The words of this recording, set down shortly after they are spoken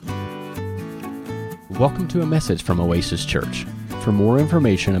Welcome to a message from Oasis Church. For more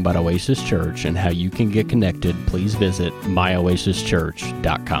information about Oasis Church and how you can get connected, please visit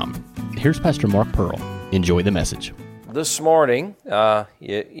myoasischurch.com. Here's Pastor Mark Pearl. Enjoy the message. This morning,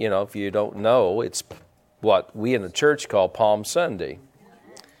 if you don't know, it's what we in the church call Palm Sunday.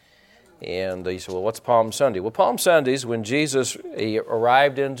 And you say, well, what's Palm Sunday? Well, Palm Sunday is when Jesus he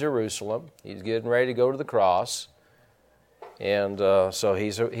arrived in Jerusalem. He's getting ready to go to the cross. And so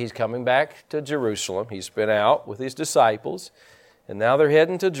he's coming back to Jerusalem. He's been out with his disciples. And now they're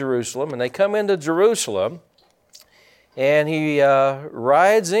heading to Jerusalem. And they come into Jerusalem. And he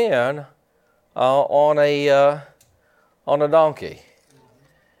rides in on a donkey.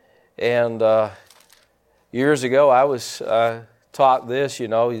 And years ago, I was taught this. You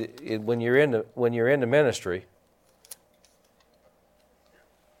know, when you're in the ministry,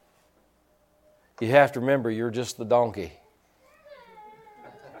 you have to remember you're just the donkey.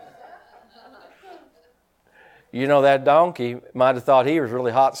 You know, that donkey might have thought he was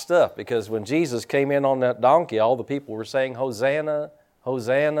really hot stuff, because when Jesus came in on that donkey, all the people were saying, Hosanna,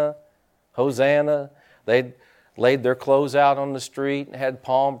 Hosanna, Hosanna. They'd laid their clothes out on the street and had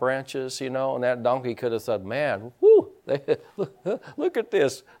palm branches, and that donkey could have said, man, whoo, look at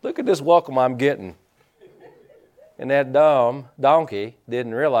this welcome I'm getting. And that dumb donkey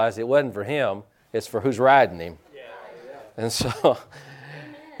didn't realize it wasn't for him, it's for who's riding him. And so,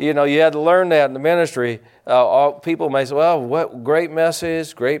 you had to learn that in the ministry. People may say, well, what great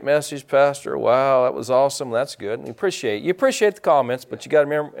message, Pastor. Wow, that was awesome. That's good. And you appreciate the comments, but you got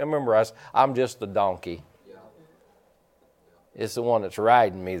to memorize, I'm just the donkey. It's the one that's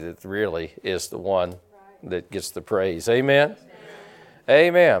riding me that really is the one that gets the praise. Amen?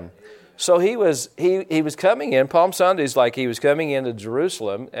 Amen. So he was coming in. Palm Sunday is like he was coming into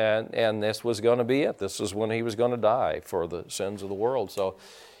Jerusalem, and this was going to be it. This is when he was going to die for the sins of the world. So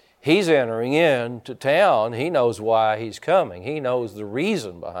he's entering into town. He knows why he's coming. He knows the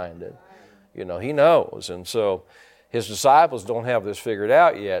reason behind it. He knows. And so his disciples don't have this figured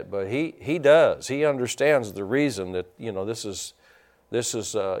out yet, but he does. He understands the reason that, this is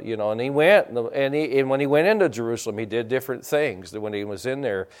and he went, and when he went into Jerusalem, he did different things. When he was in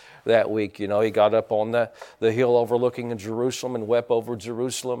there that week, he got up on the hill overlooking Jerusalem and wept over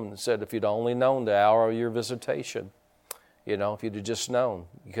Jerusalem and said, if you'd only known the hour of your visitation, if you'd have just known,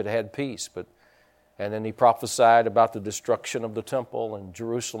 you could have had peace. And then he prophesied about the destruction of the temple and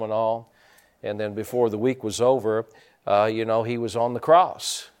Jerusalem and all. And then before the week was over, he was on the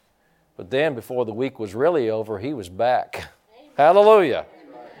cross. But then before the week was really over, he was back. Hallelujah.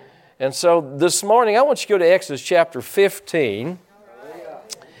 And so this morning, I want you to go to Exodus chapter 15.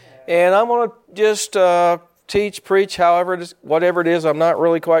 And I'm going to just teach, preach, whatever it is. I'm not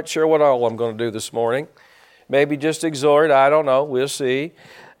really quite sure what all I'm going to do this morning. Maybe just exhort, I don't know, we'll see.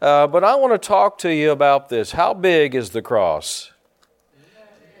 But I want to talk to you about this. How big is the cross?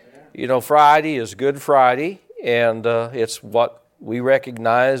 Friday is Good Friday, and it's what we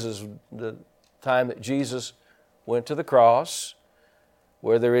recognize as the time that Jesus went to the cross.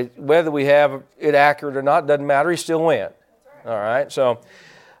 Whether we have it accurate or not, doesn't matter, he still went. All right, so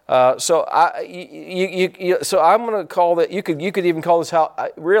I'm going to call that. You could even call this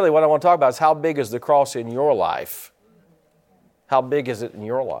really what I want to talk about is how big is the cross in your life? How big is it in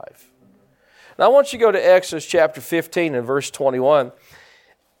your life? Now I want you to go to Exodus chapter 15 and verse 21.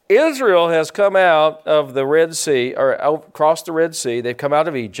 Israel has come out of the Red Sea, or across the Red Sea. They've come out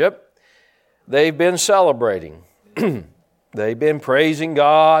of Egypt. They've been celebrating. They've been praising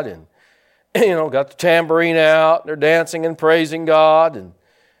God, and got the tambourine out. They're dancing and praising God,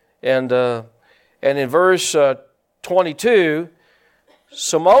 and in verse 22,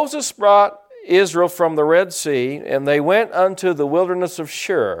 so Moses brought Israel from the Red Sea, and they went unto the wilderness of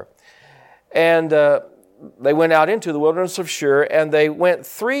Shur. And they went out into the wilderness of Shur, and they went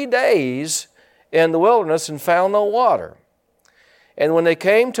 3 days in the wilderness and found no water. And when they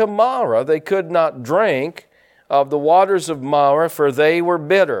came to Marah, they could not drink of the waters of Marah, for they were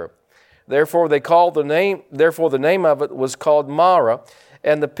bitter. Therefore the name of it was called Marah.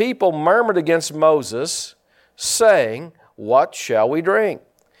 And the people murmured against Moses, saying, what shall we drink?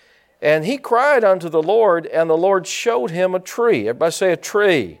 And he cried unto the Lord, and the Lord showed him a tree. Everybody say a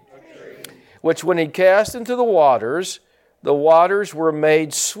tree. Which when he cast into the waters were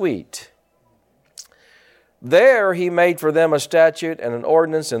made sweet. There he made for them a statute and an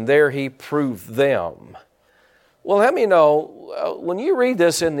ordinance, and there he proved them. Well, let me know, when you read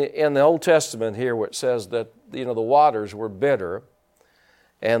this in the Old Testament here, where it says that the waters were bitter,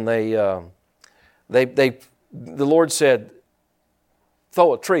 and the Lord said,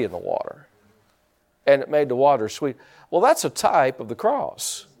 throw a tree in the water, and it made the water sweet. Well, that's a type of the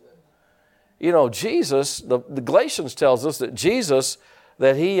cross. Jesus, the Galatians tells us that Jesus,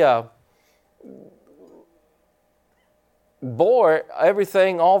 that He bore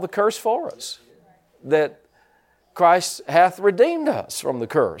everything, all the curse for us. That Christ hath redeemed us from the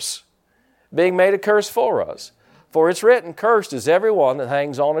curse, being made a curse for us. For it's written, cursed is everyone that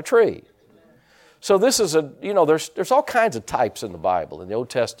hangs on a tree. So this is there's all kinds of types in the Bible, in the Old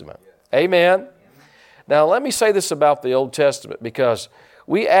Testament. Amen? Now let me say this about the Old Testament, because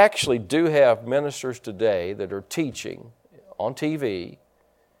we actually do have ministers today that are teaching on TV,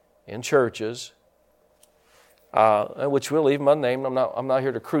 in churches, which we'll leave them unnamed. I'm not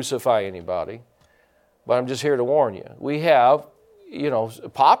here to crucify anybody, but I'm just here to warn you. We have,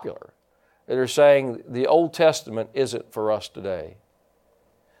 popular, that are saying the Old Testament isn't for us today.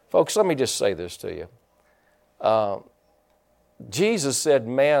 Folks, let me just say this to you. Jesus said,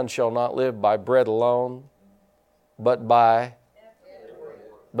 man shall not live by bread alone, but by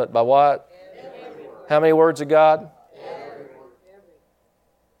what? How many words of God?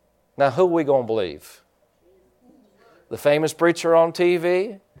 Now, who are we going to believe? The famous preacher on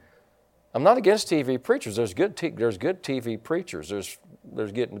TV? I'm not against TV preachers. There's good TV preachers.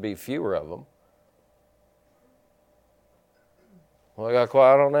 There's getting to be fewer of them. Well, I got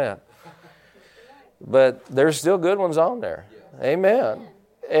quiet on that. But there's still good ones on there. Amen.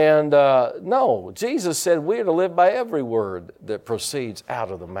 And no, Jesus said we are to live by every word that proceeds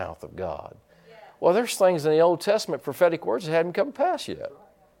out of the mouth of God. Well, there's things in the Old Testament, prophetic words, that hadn't come to pass yet.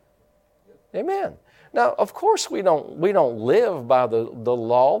 Amen. Now, of course, we don't live by the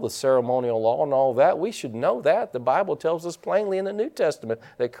law, the ceremonial law, and all that. We should know that. The Bible tells us plainly in the New Testament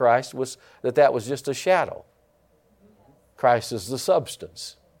that that was just a shadow. Christ is the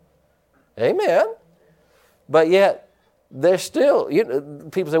substance. Amen. But yet, there's still,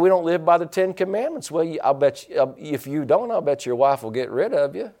 people say we don't live by the Ten Commandments. Well, I'll bet you, if you don't, I'll bet your wife will get rid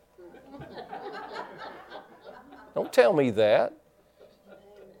of you. Don't tell me that.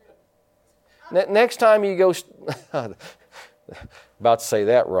 Next time you go, about to say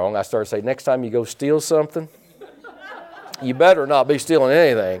that wrong, I started saying, next time you go steal something, you better not be stealing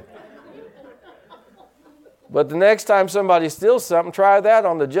anything. But the next time somebody steals something, try that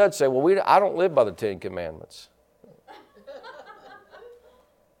on the judge. Say, well, I don't live by the Ten Commandments.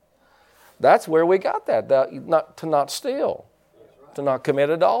 That's where we got that to not steal, to not commit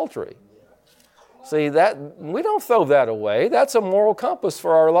adultery. See, that we don't throw that away. That's a moral compass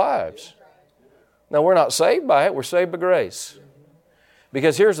for our lives. Now, we're not saved by it. We're saved by grace.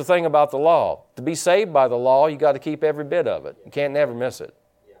 Because here's the thing about the law. To be saved by the law, you got to keep every bit of it. You can't never miss it.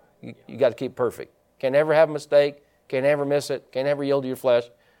 You got to keep perfect. Can't never have a mistake. Can't ever miss it. Can't ever yield to your flesh.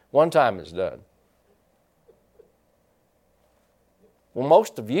 One time it's done. Well,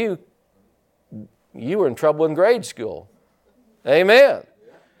 most of you were in trouble in grade school. Amen.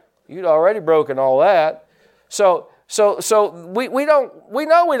 You'd already broken all that. So we know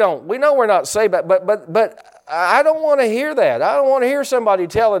we're not saved, but I don't want to hear that. I don't want to hear somebody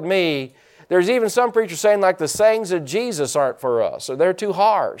telling me, there's even some preachers saying like the sayings of Jesus aren't for us, or they're too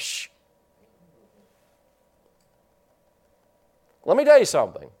harsh. Let me tell you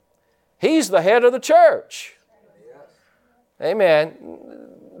something. He's the head of the church. Amen.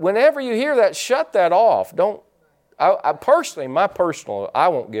 Whenever you hear that, shut that off. I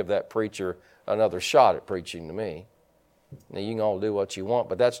won't give that preacher another shot at preaching to me. Now, you can all do what you want,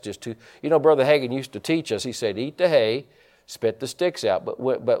 but that's just too... Brother Hagin used to teach us. He said, eat the hay, spit the sticks out.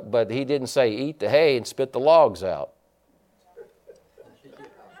 But he didn't say eat the hay and spit the logs out.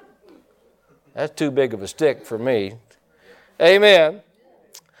 That's too big of a stick for me. Amen.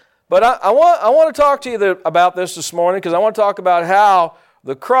 But I want to talk to you about this morning, because I want to talk about how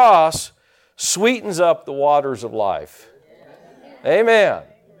the cross sweetens up the waters of life. Amen.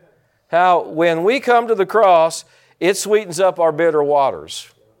 How when we come to the cross, it sweetens up our bitter waters.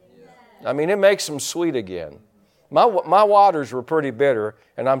 I mean, it makes them sweet again. My waters were pretty bitter,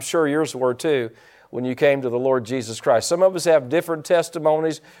 and I'm sure yours were too, when you came to the Lord Jesus Christ. Some of us have different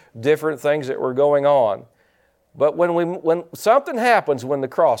testimonies, different things that were going on. But when something happens when the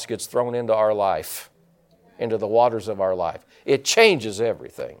cross gets thrown into our life, into the waters of our life, it changes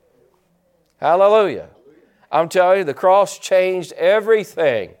everything. Hallelujah. I'm telling you, the cross changed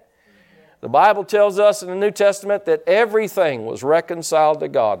everything. The Bible tells us in the New Testament that everything was reconciled to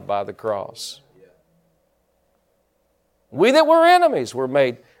God by the cross. We that were enemies we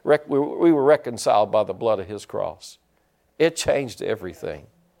were reconciled by the blood of His cross. It changed everything.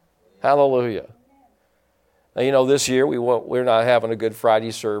 Hallelujah. Now, this year we're not having a Good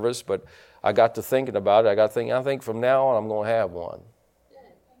Friday service, but I got to thinking about it. I think from now on I'm going to have one.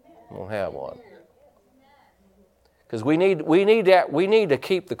 I'm going to have one. Because we need to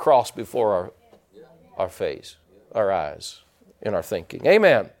keep the cross before our face, our eyes, in our thinking.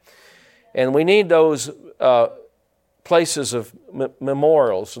 Amen. And we need those places of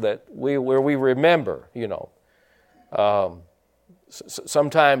memorials where we remember,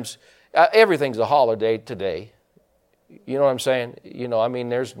 sometimes everything's a holiday today. You know what I'm saying?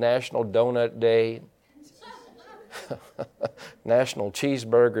 There's National Donut Day, National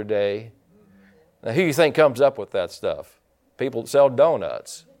Cheeseburger Day. Now, who do you think comes up with that stuff? People that sell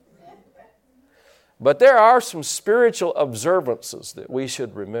donuts. But there are some spiritual observances that we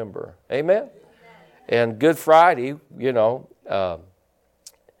should remember. Amen? And Good Friday,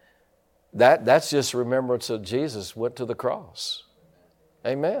 that's just remembrance that Jesus went to the cross.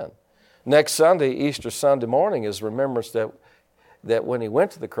 Amen. Next Sunday, Easter Sunday morning, is remembrance that when he went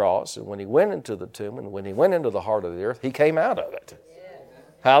to the cross and when he went into the tomb and when he went into the heart of the earth, he came out of it. Yeah.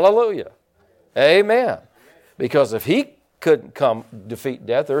 Hallelujah. Amen. Because if he couldn't come defeat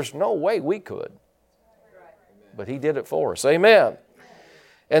death, there's no way we could. But he did it for us. Amen.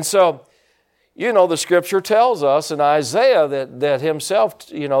 And so, the Scripture tells us in Isaiah that himself,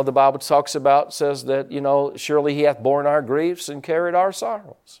 the Bible says that, surely he hath borne our griefs and carried our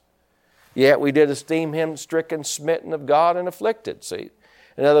sorrows. Yet we did esteem him stricken, smitten of God, and afflicted. See?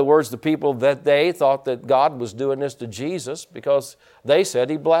 In other words, the people that they thought that God was doing this to Jesus because they said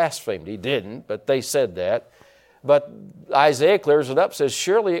he blasphemed. He didn't, but they said that. But Isaiah clears it up, says,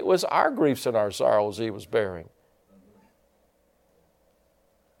 surely it was our griefs and our sorrows he was bearing.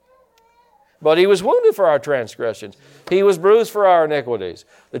 But he was wounded for our transgressions. He was bruised for our iniquities.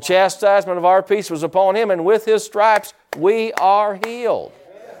 The chastisement of our peace was upon him, and with his stripes we are healed.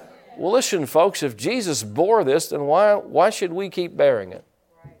 Well, listen, folks, if Jesus bore this, then why should we keep bearing it?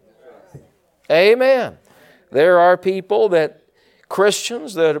 Amen. There are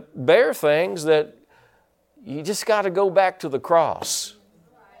Christians that bear things that you just got to go back to the cross.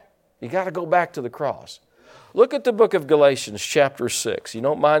 You got to go back to the cross. Look at the book of Galatians chapter 6. You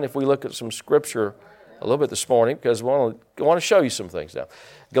don't mind if we look at some scripture a little bit this morning because I want to show you some things now.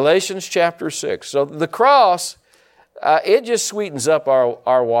 Galatians chapter 6. So the cross, it just sweetens up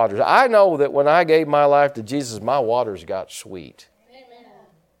our waters. I know that when I gave my life to Jesus, my waters got sweet. Amen.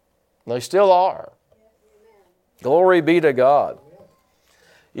 They still are. Glory be to God.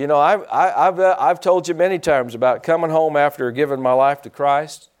 I've told you many times about coming home after giving my life to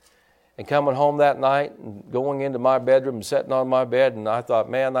Christ and coming home that night and going into my bedroom and sitting on my bed, and I thought,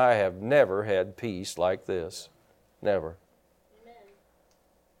 man, I have never had peace like this. Never. Amen.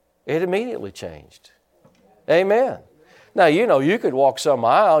 It immediately changed. Amen. Now, you could walk some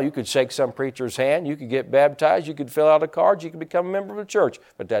aisle, you could shake some preacher's hand, you could get baptized, you could fill out a card, you could become a member of the church,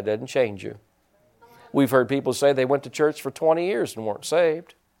 but that doesn't change you. We've heard people say they went to church for 20 years and weren't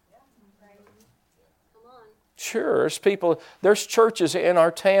saved. Sure, there's churches in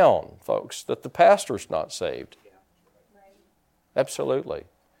our town, folks, that the pastor's not saved. Absolutely.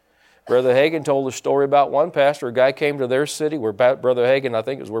 Brother Hagin told a story about one pastor. A guy came to their city where Brother Hagin, I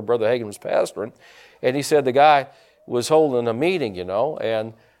think it was where Brother Hagin was pastoring, and he said the guy was holding a meeting,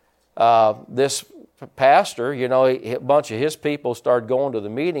 and this pastor, a bunch of his people started going to the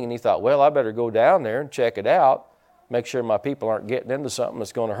meeting, and he thought, well, I better go down there and check it out, make sure my people aren't getting into something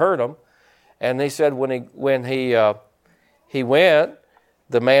that's going to hurt them. And they said when he went,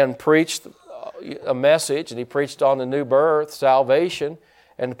 the man preached a message, and he preached on the new birth, salvation,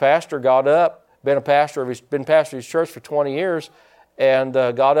 and the pastor got up, been pastor of his church for 20 years, and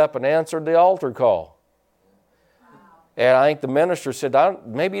got up and answered the altar call. And I think the minister said,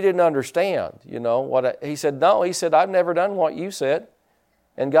 maybe you didn't understand, he said, no, I've never done what you said,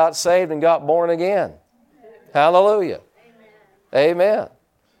 and got saved and got born again. Hallelujah. Amen.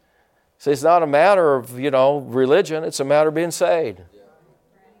 See, it's not a matter of, religion. It's a matter of being saved.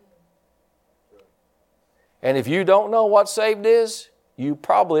 And if you don't know what saved is, you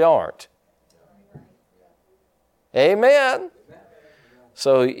probably aren't. Amen.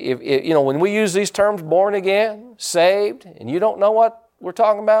 So, if when we use these terms, born again, saved, and you don't know what we're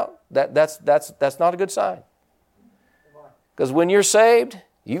talking about, that's not a good sign. Because when you're saved,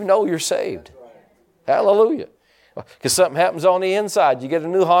 you know you're saved. Hallelujah. Because something happens on the inside. You get a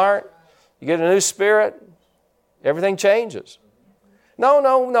new heart. You get a new spirit, everything changes.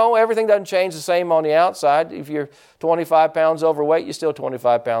 No, everything doesn't change the same on the outside. If you're 25 pounds overweight, you're still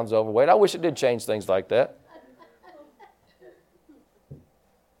 25 pounds overweight. I wish it did change things like that.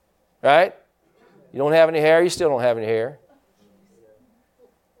 Right? You don't have any hair, you still don't have any hair.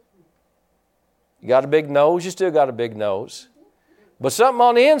 You got a big nose, you still got a big nose. But something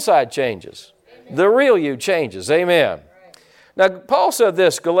on the inside changes. The real you changes. Amen. Now, Paul said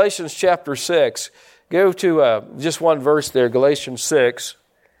this, Galatians chapter 6, Go to just one verse there, Galatians 6,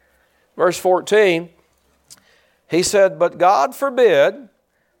 verse 14. He said, "But God forbid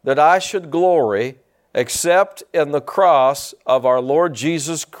that I should glory except in the cross of our Lord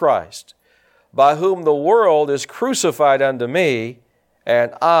Jesus Christ, by whom the world is crucified unto me,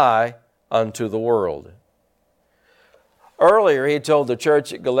 and I unto the world." Earlier, he told the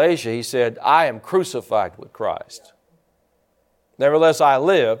church at Galatia, he said, "I am crucified with Christ. Nevertheless, I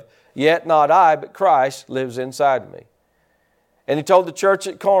live, yet not I, but Christ lives inside me." And he told the church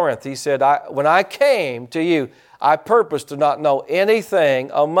at Corinth, he said, "When I came to you, I purposed to not know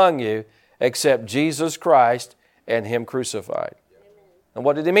anything among you except Jesus Christ and Him crucified." And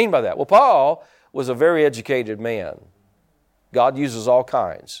what did he mean by that? Well, Paul was a very educated man. God uses all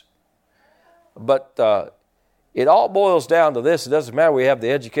kinds. But it all boils down to this. It doesn't matter whether you have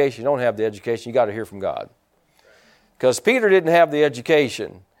the education, you don't have the education, you got to hear from God. Because Peter didn't have the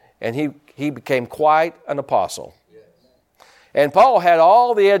education, and he became quite an apostle. And Paul had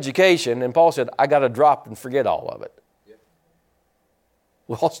all the education, and Paul said, "I got to drop and forget all of it."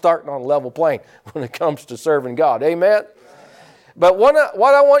 We're all starting on a level plane when it comes to serving God. Amen? But what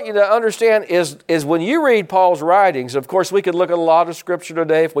I want you to understand is when you read Paul's writings, of course we could look at a lot of Scripture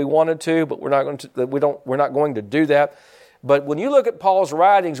today if we wanted to, but we're not going to do that. But when you look at Paul's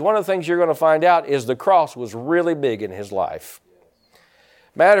writings, one of the things you're going to find out is the cross was really big in his life.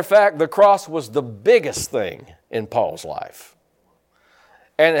 Matter of fact, the cross was the biggest thing in Paul's life.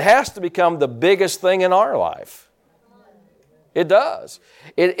 And it has to become the biggest thing in our life. It does.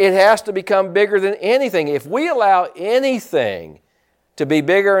 It has to become bigger than anything. If we allow anything to be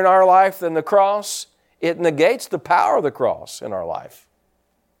bigger in our life than the cross, it negates the power of the cross in our life.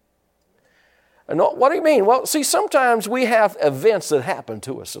 And what do you mean? Well, see, sometimes we have events that happen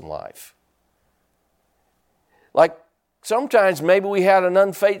to us in life. Like sometimes maybe we had an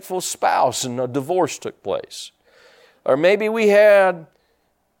unfaithful spouse and a divorce took place. Or maybe we had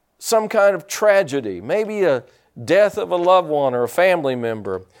some kind of tragedy, maybe a death of a loved one or a family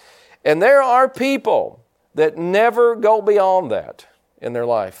member. And there are people that never go beyond that in their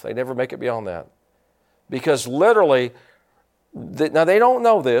life. They never make it beyond that. Because literally, now they don't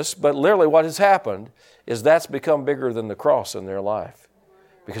know this, but literally what has happened is that's become bigger than the cross in their life.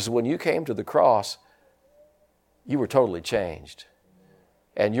 Because when you came to the cross, you were totally changed.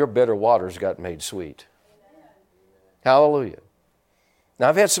 And your bitter waters got made sweet. Hallelujah. Now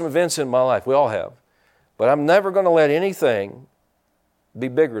I've had some events in my life, we all have. But I'm never going to let anything be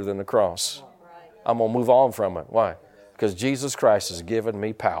bigger than the cross. I'm going to move on from it. Why? Because Jesus Christ has given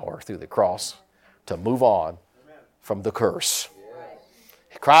me power through the cross to move on from the curse.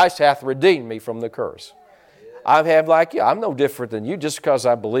 Christ hath redeemed me from the curse. I have like you. I'm no different than you just because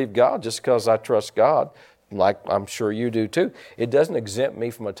I believe God, just because I trust God, like I'm sure you do too. It doesn't exempt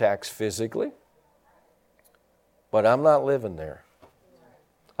me from attacks physically. But I'm not living there.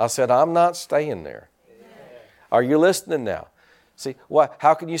 I said, I'm not staying there. Are you listening now? See,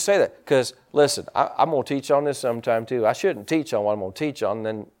 how can you say that? Because, listen, I'm going to teach on this sometime too. I shouldn't teach on what I'm going to teach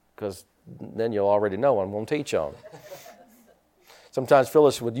on because then you'll already know what I'm going to teach on. Sometimes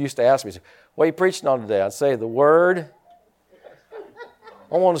Phyllis used to ask me, "What are you preaching on today?" I'd say, "The Word."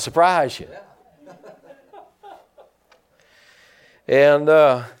 I want to surprise you. And,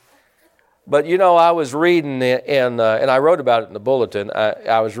 but you know, I was reading and I wrote about it in the bulletin.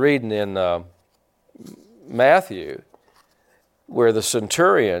 I was reading in Matthew, where the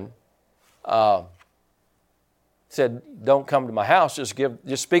centurion said, "Don't come to my house,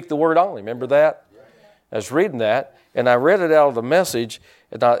 just speak the word only." Remember that? I was reading that, and I read it out of the Message,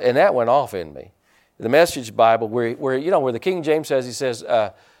 and that went off in me. The Message Bible, where the King James says, he says,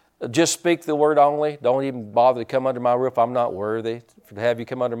 "Just speak the word only. Don't even bother to come under my roof. I'm not worthy to have you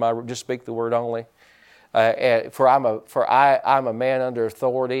come under my roof. Just speak the word only. For I'm a man under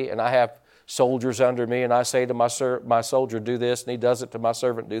authority, and I have soldiers under me, and I say to my soldier, do this, and he does it. To my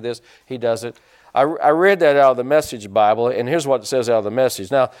servant, do this, he does it." I read that out of the Message Bible, and here's what it says out of the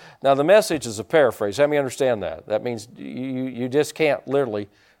Message. Now the Message is a paraphrase. Let me understand that. That means you just can't literally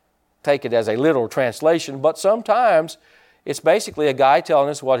take it as a literal translation, but sometimes it's basically a guy telling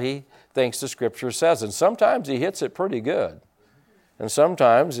us what he thinks the Scripture says, and sometimes he hits it pretty good, and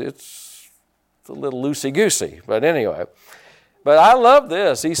sometimes it's a little loosey-goosey. But anyway. But I love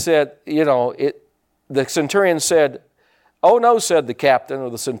this. He said, the centurion said, "Oh no," said the captain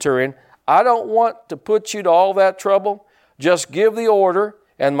or the centurion, "I don't want to put you to all that trouble. Just give the order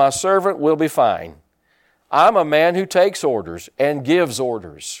and my servant will be fine. I'm a man who takes orders and gives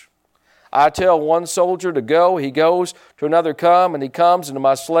orders. I tell one soldier to go, he goes, to another come, and he comes, and to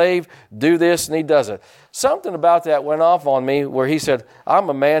my slave, do this, and he does it." Something about that went off on me where he said,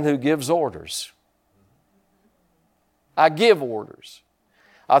 "I'm a man who gives orders." I give orders.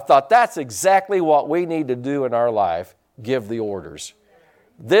 I thought that's exactly what we need to do in our life, give the orders.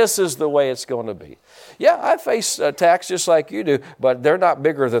 This is the way it's going to be. Yeah, I face attacks just like you do, but they're not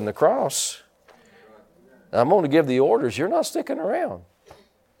bigger than the cross. I'm going to give the orders. You're not sticking around.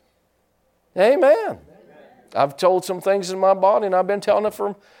 Amen. I've told some things in my body, and I've been telling it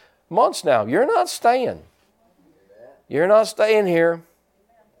for months now. You're not staying. You're not staying here.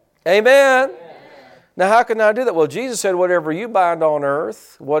 Amen. Now, how can I do that? Well, Jesus said, whatever you bind on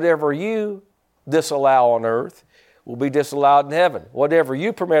earth, whatever you disallow on earth, will be disallowed in heaven. Whatever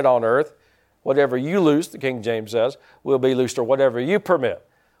you permit on earth, whatever you loose, the King James says, will be loosed, or whatever you permit.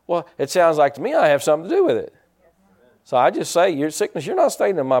 Well, it sounds like to me I have something to do with it. So I just say, your sickness, you're not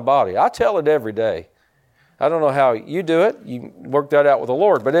staying in my body. I tell it every day. I don't know how you do it. You work that out with the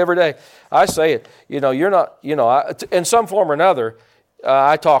Lord. But every day I say it. You're not, in some form or another,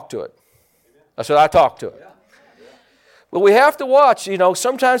 I talk to it. I said, I talk to it. But we have to watch.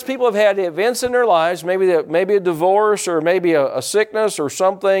 Sometimes people have had events in their lives, maybe a divorce or maybe a sickness or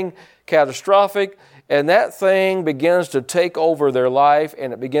something catastrophic, and that thing begins to take over their life,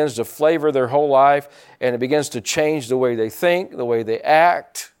 and it begins to flavor their whole life, and it begins to change the way they think, the way they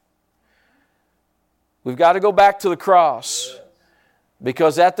act. We've got to go back to the cross,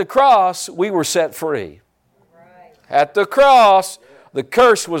 because at the cross, we were set free. At the cross, the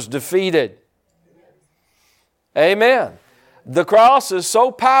curse was defeated. Amen. The cross is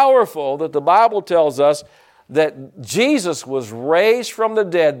so powerful that the Bible tells us that Jesus was raised from the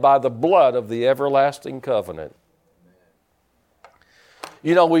dead by the blood of the everlasting covenant.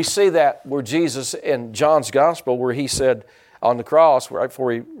 We see that where Jesus in John's Gospel, where he said on the cross, right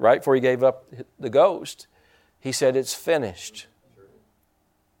before he gave up the ghost, he said, it's finished.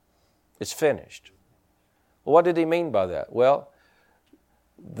 It's finished. Well, what did he mean by that? Well,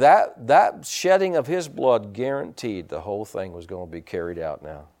 that shedding of his blood guaranteed the whole thing was going to be carried out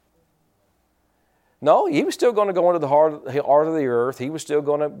now. No, he was still going to go into the heart of the earth. He was still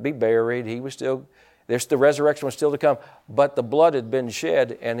going to be buried. The resurrection was still to come. But the blood had been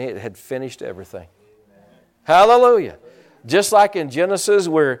shed, and it had finished everything. Amen. Hallelujah. Just like in Genesis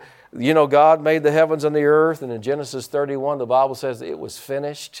where, God made the heavens and the earth, and in Genesis 31, the Bible says it was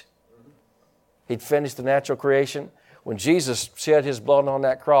finished. He'd finished the natural creation. When Jesus shed His blood on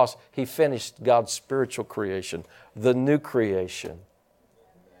that cross, He finished God's spiritual creation, the new creation.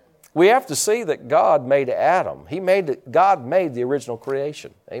 We have to see that God made Adam. God made the original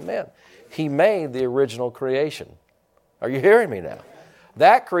creation. Amen. He made the original creation. Are you hearing me now?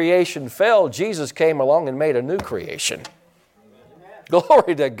 That creation fell. Jesus came along and made a new creation.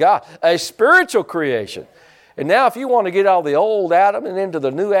 Glory to God. A spiritual creation. And now if you want to get out of the old Adam and into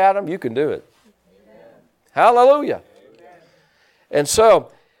the new Adam, you can do it. Hallelujah. And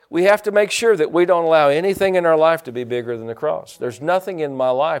so we have to make sure that we don't allow anything in our life to be bigger than the cross. There's nothing in my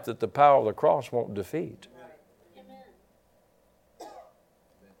life that the power of the cross won't defeat.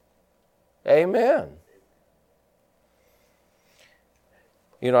 Amen.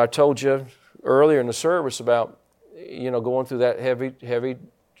 I told you earlier in the service about, going through that heavy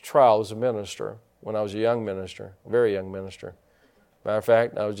trial as a minister when I was a young minister, a very young minister. Matter of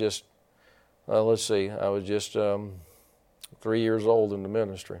fact, I was just, I was just 3 years old in the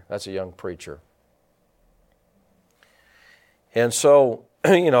ministry. That's a young preacher. And so,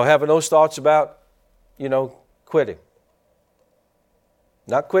 having those thoughts about, quitting.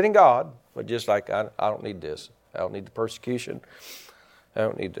 Not quitting God, but just like, I don't need this. I don't need the persecution. I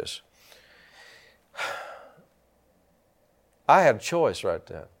don't need this. I had a choice right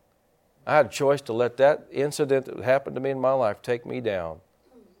then. I had a choice to let that incident that happened to me in my life take me down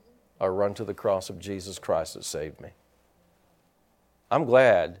or run to the cross of Jesus Christ that saved me. I'm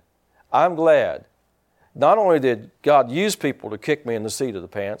glad. Not only did God use people to kick me in the seat of the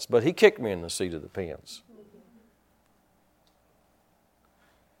pants, but He kicked me in the seat of the pants.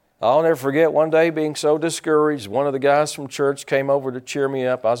 I'll never forget one day being so discouraged. One of the guys from church came over to cheer me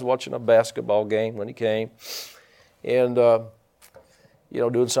up. I was watching a basketball game when he came. And,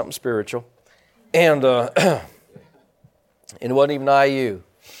 doing something spiritual. And it wasn't even IU.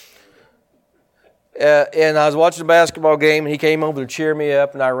 And I was watching a basketball game, and he came over to cheer me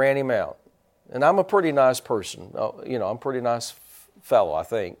up, and I ran him out. And I'm a pretty nice person. I'm a pretty nice fellow, I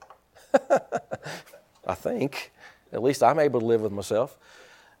think. I think. At least I'm able to live with myself.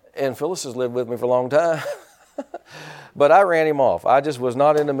 And Phyllis has lived with me for a long time. But I ran him off. I just was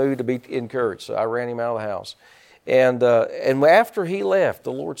not in the mood to be encouraged, so I ran him out of the house. And after he left,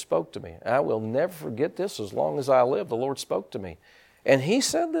 the Lord spoke to me. I will never forget this as long as I live. The Lord spoke to me. And He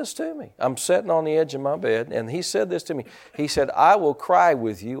said this to me. I'm sitting on the edge of my bed, and He said this to me. He said, I will cry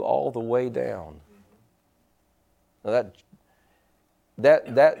with you all the way down. Now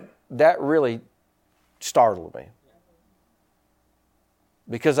that really startled me.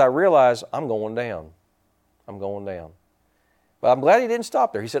 Because I realized I'm going down. I'm going down. But I'm glad he didn't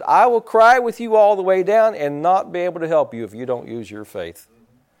stop there. He said, I will cry with you all the way down and not be able to help you if you don't use your faith.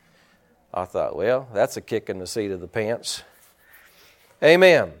 I thought, well, that's a kick in the seat of the pants.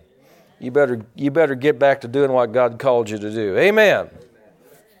 Amen. You better get back to doing what God called you to do. Amen.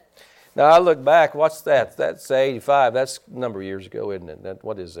 Now I look back, what's that? That's 85. That's a number of years ago, isn't it?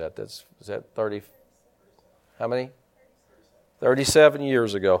 What is that? Is that 30? How many? 37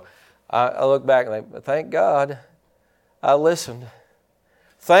 years ago. I look back and think, thank God I listened.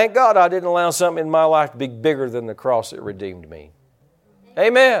 Thank God I didn't allow something in my life to be bigger than the cross that redeemed me.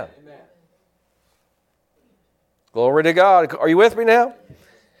 Amen. Glory to God. Are you with me now?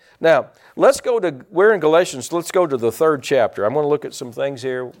 Now, we're in Galatians. Let's go to the 3rd chapter. I'm going to look at some things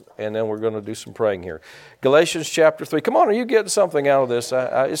here, and then we're going to do some praying here. Galatians chapter 3. Come on, are you getting something out of this?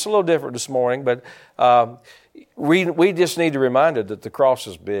 It's a little different this morning, but we just need to be reminded that the cross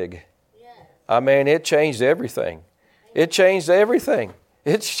is big. I mean, it changed everything. It changed everything.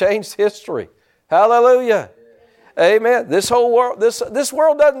 It's changed history. Hallelujah. Amen. This whole world, this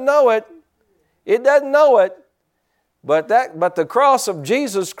world doesn't know it. It doesn't know it. But the cross of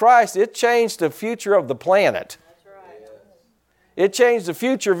Jesus Christ, it changed the future of the planet. That's right. It changed the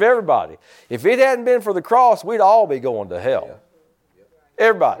future of everybody. If it hadn't been for the cross, we'd all be going to hell.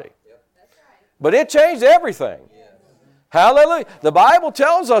 Everybody. But it changed everything. Hallelujah. The Bible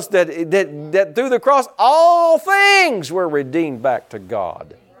tells us that through the cross, all things were redeemed back to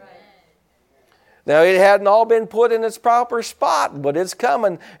God. Now, it hadn't all been put in its proper spot, but it's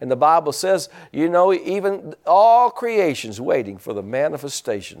coming. And the Bible says, even all creation's waiting for the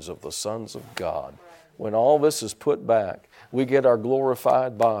manifestations of the sons of God. When all this is put back, we get our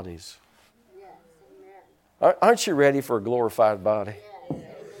glorified bodies. Aren't you ready for a glorified body?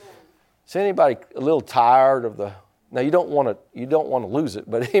 Is anybody a little tired of the... Now, you don't want to lose it,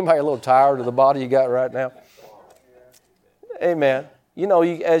 but anybody a little tired of the body you got right now? Amen.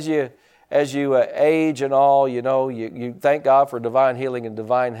 As you age and all, you thank God for divine healing and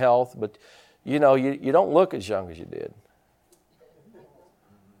divine health, but you don't look as young as you did.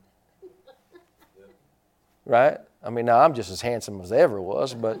 Right? I mean, now I'm just as handsome as I ever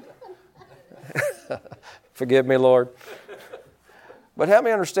was, but forgive me, Lord. But help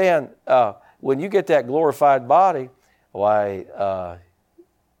me understand, when you get that glorified body, why,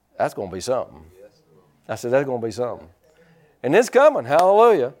 that's going to be something. I said, that's going to be something. And it's coming.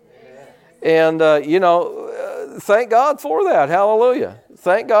 Hallelujah. And, thank God for that. Hallelujah.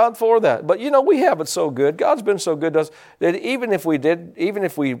 Thank God for that. But, we have it so good. God's been so good to us that even if we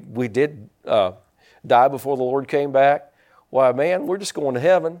did die before the Lord came back, why, man, we're just going to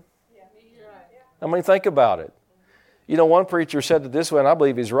heaven. I mean, think about it. One preacher said it this way, and I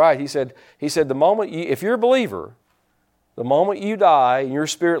believe he's right. He said, the moment if you're a believer, the moment you die and your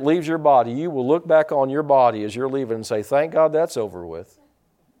spirit leaves your body, you will look back on your body as you're leaving and say, thank God that's over with.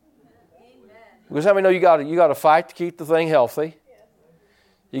 Because how many know you got to fight to keep the thing healthy?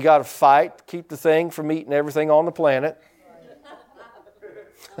 You got to fight to keep the thing from eating everything on the planet.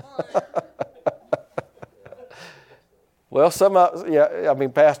 Well,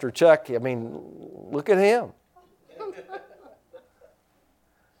 Pastor Chuck, look at him.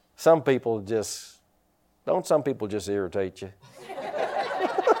 Some people just irritate you?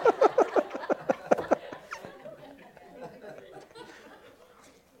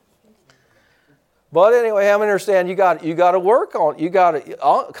 But anyway, I understand you got to work on,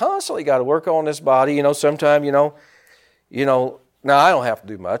 constantly got to work on this body. Sometime, now I don't have to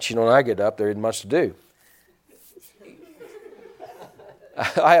do much. When I get up, there isn't much to do.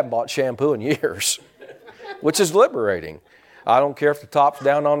 I haven't bought shampoo in years, which is liberating. I don't care if the top's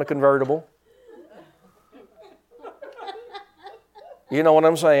down on the convertible. You know what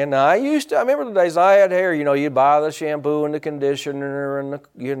I'm saying? Now, I remember the days I had hair, you'd buy the shampoo and the conditioner and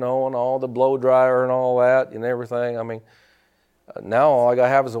and all the blow dryer and all that and everything. Now all I got to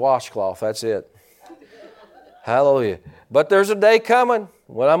have is a washcloth. That's it. Hallelujah. But there's a day coming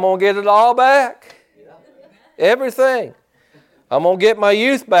when I'm going to get it all back. Everything. I'm going to get my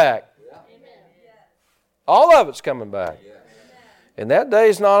youth back. All of it's coming back. And that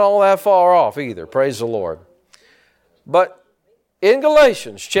day's not all that far off either. Praise the Lord. But in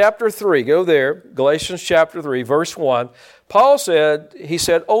Galatians chapter 3, go there, Galatians chapter 3, verse 1, Paul said,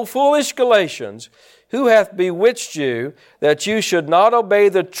 O foolish Galatians, who hath bewitched you that you should not obey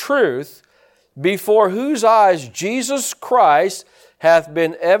the truth, before whose eyes Jesus Christ hath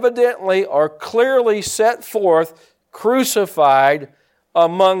been evidently or clearly set forth, crucified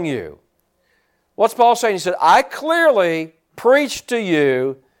among you. What's Paul saying? He said, I clearly preached to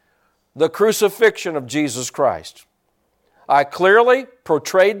you the crucifixion of Jesus Christ. I clearly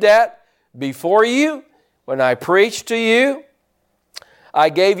portrayed that before you. When I preached to you, I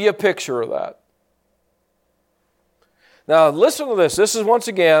gave you a picture of that. Now, listen to this. This is, once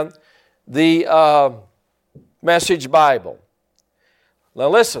again, the Message Bible. Now,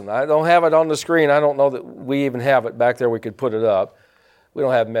 listen. I don't have it on the screen. I don't know that we even have it back there. We could put it up. We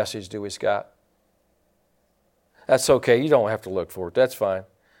don't have Message, do we, Scott? That's okay. You don't have to look for it. That's fine.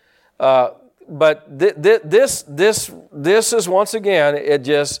 But this is, once again, it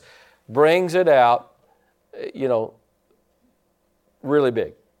just brings it out, really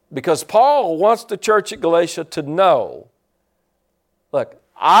big. Because Paul wants the church at Galatia to know, look,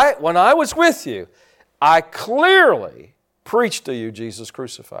 when I was with you, I clearly preached to you Jesus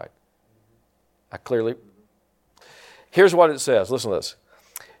crucified. Here's what it says. Listen to this.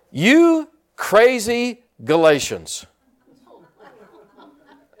 You crazy Galatians.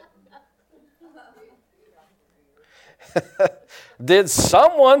 Did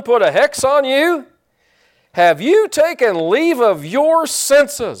someone put a hex on you? Have you taken leave of your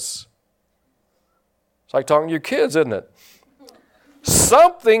senses? It's like talking to your kids, isn't it?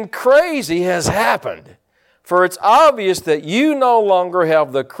 Something crazy has happened, for it's obvious that you no longer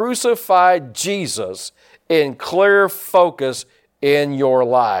have the crucified Jesus in clear focus in your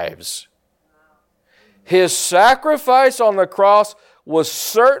lives. His sacrifice on the cross was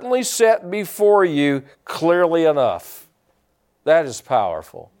certainly set before you clearly enough. That is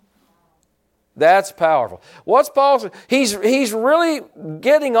powerful. That's powerful. What's Paul saying? He's really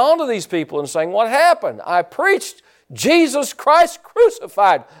getting onto these people and saying, what happened? I preached Jesus Christ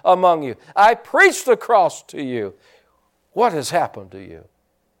crucified among you. I preached the cross to you. What has happened to you?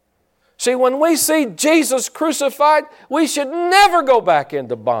 See, when we see Jesus crucified, we should never go back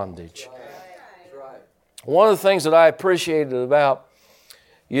into bondage. One of the things that I appreciated about,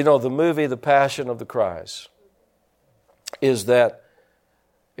 the movie The Passion of the Christ, is that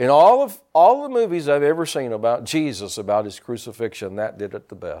in all the movies I've ever seen about Jesus, about His crucifixion, that did it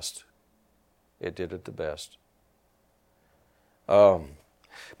the best. It did it the best. Matter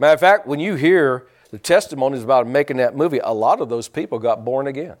of fact, when you hear the testimonies about making that movie, a lot of those people got born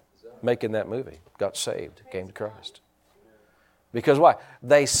again making that movie, got saved, came to Christ. Because why?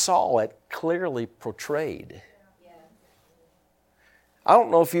 They saw it clearly portrayed. I don't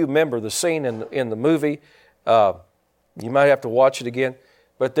know if you remember the scene in the movie. You might have to watch it again.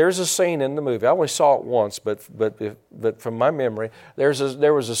 But there's a scene in the movie. I only saw it once, but from my memory, there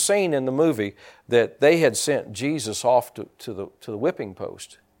was a scene in the movie that they had sent Jesus off to the whipping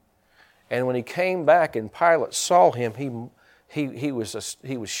post, and when he came back and Pilate saw him, he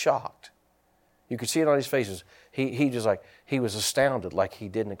was shocked. You could see it on his faces. He was astounded, like he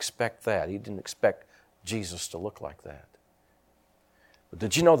didn't expect that. He didn't expect Jesus to look like that. But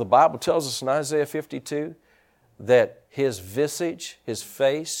did you know the Bible tells us in Isaiah 52 that his visage, his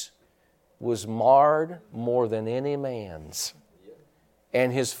face, was marred more than any man's,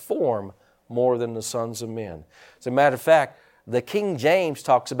 and his form more than the sons of men. As a matter of fact, the King James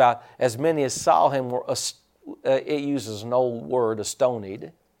talks about as many as saw him were, it uses an old word,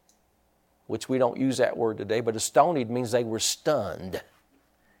 astonied, which we don't use that word today, but astonied means they were stunned.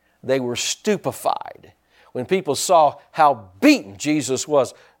 They were stupefied. When people saw how beaten Jesus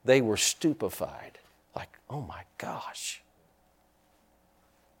was, they were stupefied. Like, oh my gosh.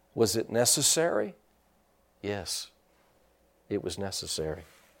 Was it necessary? Yes, it was necessary.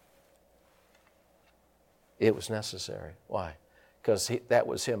 It was necessary. Why? Because that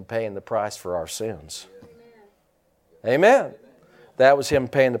was Him paying the price for our sins. Amen. That was Him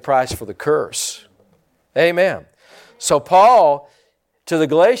paying the price for the curse. Amen. So Paul, to the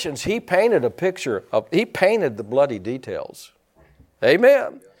Galatians, he painted the bloody details.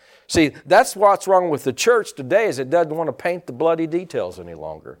 Amen. See, that's what's wrong with the church today, is it doesn't want to paint the bloody details any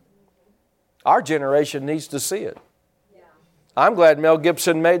longer. Our generation needs to see it. I'm glad Mel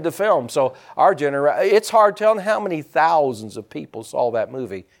Gibson made the film. So it's hard telling how many thousands of people saw that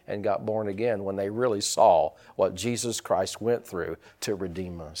movie and got born again when they really saw what Jesus Christ went through to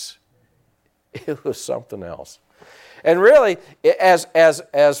redeem us. It was something else. And really, as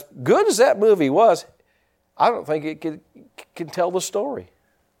good as that movie was, I don't think it can tell the story.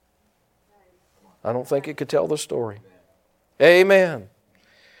 I don't think it could tell the story. Amen.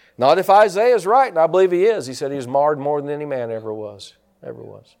 Not if Isaiah is right, and I believe he is. He said he was marred more than any man ever was.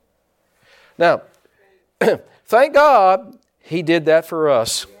 Now, thank God He did that for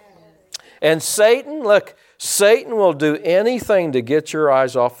us. And Satan will do anything to get your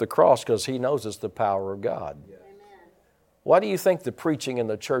eyes off the cross because he knows it's the power of God. Why do you think the preaching in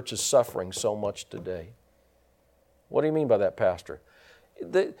the church is suffering so much today? What do you mean by that, Pastor?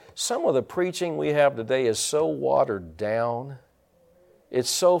 Some of the preaching we have today is so watered down. It's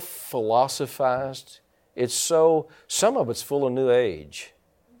so philosophized. Some of it's full of New Age.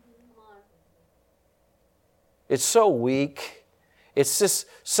 It's so weak. It's just,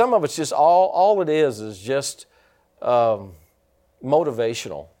 some of it's just all it is just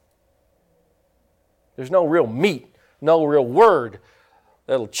motivational. There's no real meat, no real word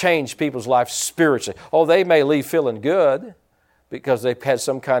that'll change people's lives spiritually. Oh, they may leave feeling good because they've had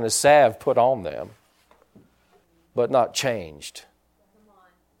some kind of salve put on them, but not changed.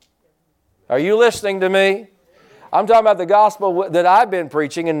 Are you listening to me? I'm talking about the gospel that I've been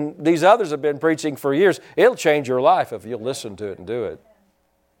preaching and these others have been preaching for years. It'll change your life if you'll listen to it and do it.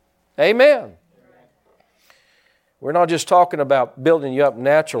 Amen. We're not just talking about building you up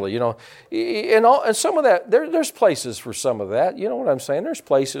naturally, and some of that, there's places for some of that. You know what I'm saying? There's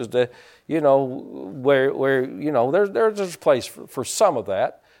places that, where there's a place for some of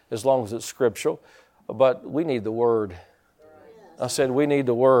that, as long as it's scriptural. But we need the Word. I said we need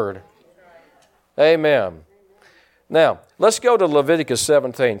the Word. Amen. Now, let's go to Leviticus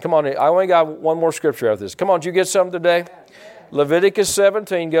 17. Come on, I only got one more scripture out of this. Come on, did you get something today? Leviticus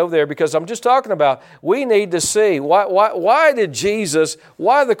 17, go there, because I'm just talking about, we need to see, why did Jesus,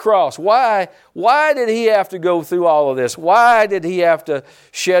 why the cross? Why did He have to go through all of this? Why did He have to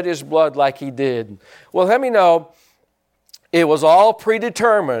shed His blood like He did? Well, let me know, it was all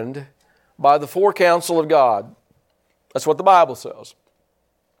predetermined by the forecounsel of God. That's what the Bible says.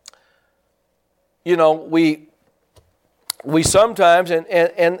 We sometimes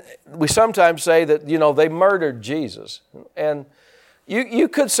and we sometimes say that they murdered Jesus, and you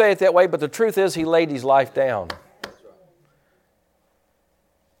could say it that way, but the truth is He laid His life down.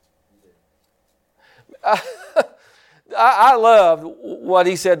 I loved what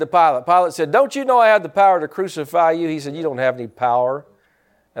He said to Pilate. Pilate said, "Don't you know I had the power to crucify you?" He said, "You don't have any power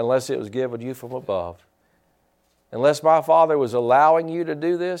unless it was given you from above. Unless my Father was allowing you to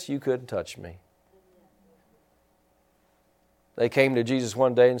do this, you couldn't touch me." They came to Jesus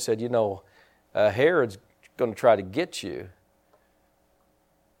one day and said, Herod's going to try to get you.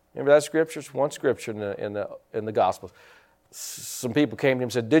 Remember that scripture? It's one scripture in the Gospels. Some people came to him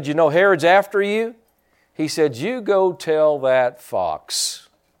and said, "Did you know Herod's after you?" He said, "You go tell that fox.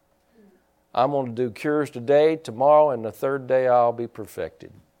 I'm going to do cures today, tomorrow, and the third day I'll be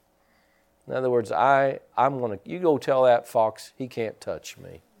perfected." In other words, you go tell that fox he can't touch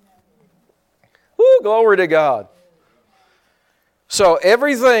me. Woo, glory to God. So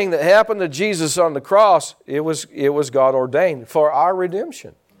everything that happened to Jesus on the cross, it was God ordained for our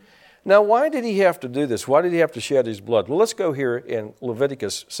redemption. Now, why did He have to do this? Why did He have to shed His blood? Well, let's go here in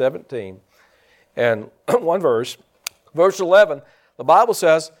Leviticus 17 and one verse. Verse 11, the Bible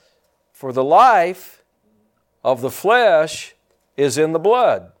says, "For the life of the flesh is in the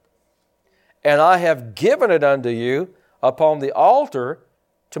blood, and I have given it unto you upon the altar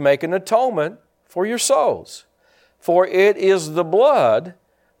to make an atonement for your souls. For it is the blood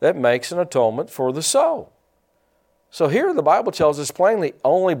that makes an atonement for the soul." So here the Bible tells us plainly,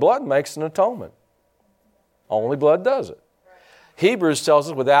 only blood makes an atonement. Only blood does it. Hebrews tells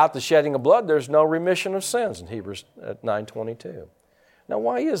us without the shedding of blood, there's no remission of sins in Hebrews 9:22. Now,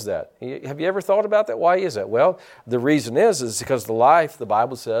 why is that? Have you ever thought about that? Why is that? Well, the reason is because the life, the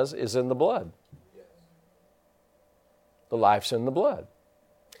Bible says, is in the blood. The life's in the blood.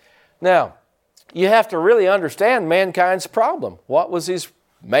 Now, you have to really understand mankind's problem. What was his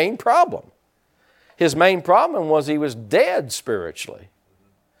main problem? His main problem was he was dead spiritually.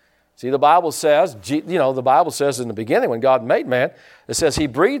 See, the Bible says, in the beginning when God made man, it says He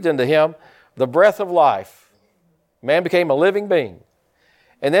breathed into him the breath of life. Man became a living being.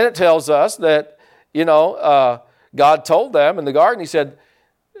 And then it tells us that, God told them in the garden, He said,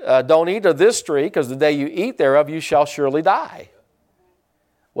 "Don't eat of this tree, because the day you eat thereof, you shall surely die."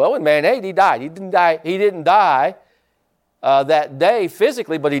 Well, when man ate, he died. He didn't die that day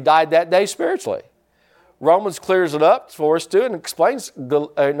physically, but he died that day spiritually. Romans clears it up for us too and explains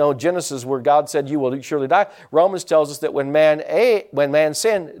Genesis where God said you will surely die. Romans tells us that when man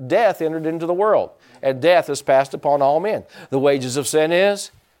sinned, death entered into the world, and death is passed upon all men. The wages of sin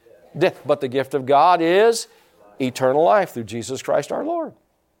is death, but the gift of God is eternal life through Jesus Christ our Lord.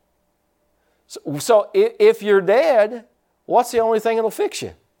 So if you're dead, what's the only thing that'll fix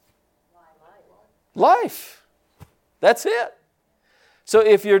you? Life. That's it. So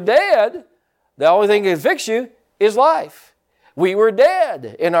if you're dead, the only thing that can fix you is life. We were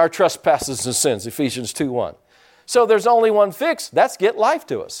dead in our trespasses and sins, Ephesians 2:1. So there's only one fix, that's get life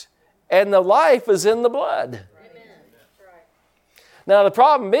to us. And the life is in the blood. Amen. Now, the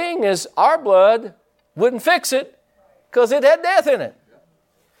problem being is our blood wouldn't fix it because it had death in it.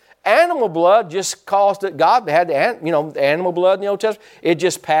 Animal blood just caused it. God had the animal blood in the Old Testament. It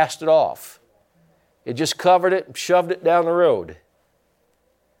just passed it off. It just covered it and shoved it down the road.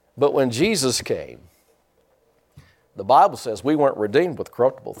 But when Jesus came, the Bible says we weren't redeemed with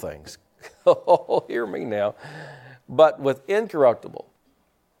corruptible things. Oh, hear me now. But with incorruptible.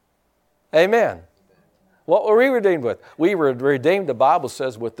 Amen. What were we redeemed with? We were redeemed, the Bible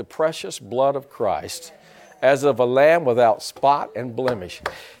says, with the precious blood of Christ, as of a lamb without spot and blemish.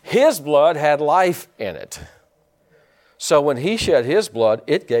 His blood had life in it. So when He shed His blood,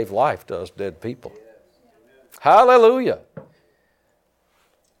 it gave life to us dead people. Hallelujah.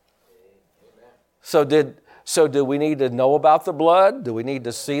 So do we need to know about the blood? Do we need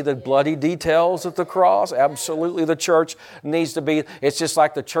to see the bloody details of the cross? Absolutely, the church needs to be. It's just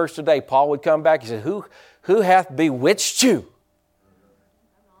like the church today. Paul would come back. He said, Who hath bewitched you?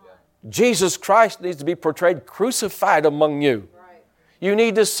 Jesus Christ needs to be portrayed crucified among you. You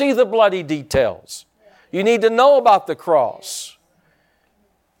need to see the bloody details. You need to know about the cross.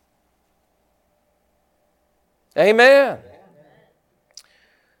 Amen.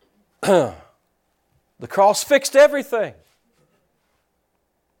 The cross fixed everything.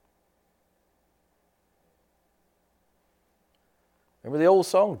 Remember the old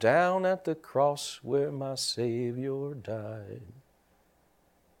song, Down at the cross where my Savior died.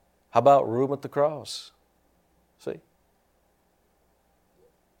 How about room at the cross? See?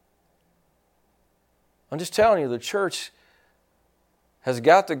 I'm just telling you, the church has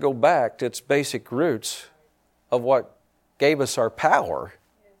got to go back to its basic roots of what gave us our power.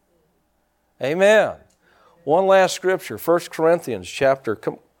 Amen. One last scripture, 1 Corinthians chapter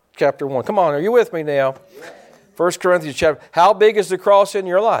 1. Come on, are you with me now? 1 Corinthians chapter. How big is the cross in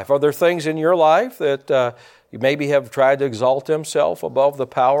your life? Are there things in your life that you maybe have tried to exalt himself above the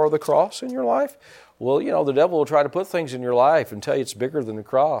power of the cross in your life? Well, the devil will try to put things in your life and tell you it's bigger than the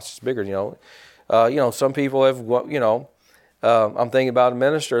cross. It's bigger, some people have, I'm thinking about a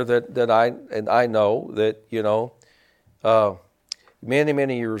minister that I know that, many,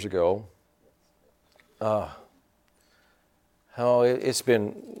 many years ago, it's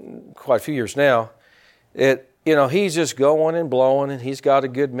been quite a few years now, he's just going and blowing, and he's got a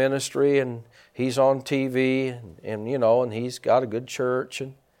good ministry, and he's on TV, and he's got a good church,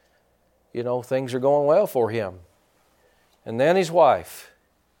 and, things are going well for him. And then his wife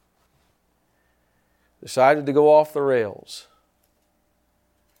decided to go off the rails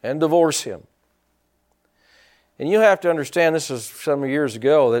and divorce him. And you have to understand, this is some years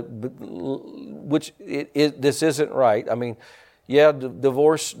ago, this isn't right. I mean, yeah,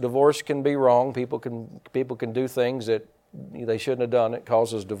 divorce can be wrong. People can do things that they shouldn't have done. It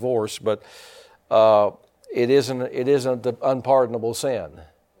causes divorce, but it isn't the unpardonable sin.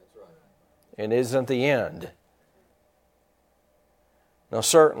 It isn't the end. Now,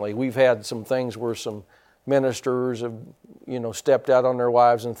 certainly, we've had some things where some ministers have, stepped out on their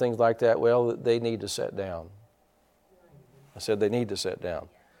wives and things like that. Well, they need to sit down. I said they need to sit down.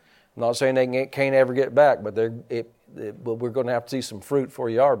 I'm not saying they can't ever get back, but we're going to have to see some fruit before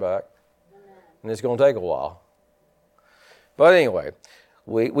you are back. And it's going to take a while. But anyway,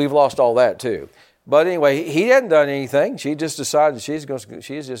 we've lost all that too. But anyway, he hadn't done anything. She just decided she's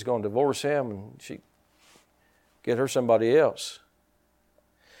just going to divorce him and get her somebody else.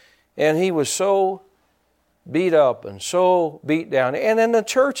 And he was so beat up and so beat down. And then the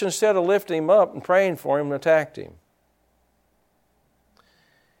church, instead of lifting him up and praying for him, attacked him.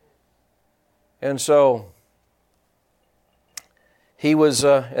 And so he was,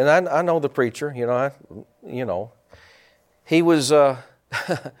 and I know the preacher, he was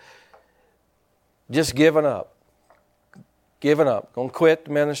just giving up, going to quit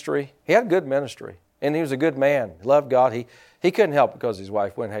the ministry. He had a good ministry, and he was a good man. He loved God. He couldn't help because his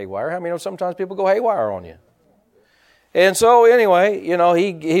wife went haywire. I mean, sometimes people go haywire on you. And so anyway, he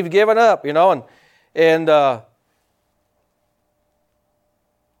was giving up, and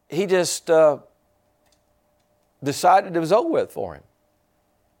he just decided it was over with for him.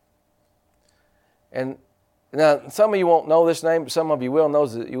 And now some of you won't know this name, but some of you will know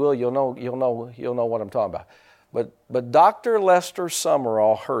that you will. You'll know what I'm talking about. But Dr. Lester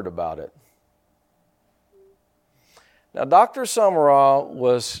Sumrall heard about it. Now, Dr. Sumrall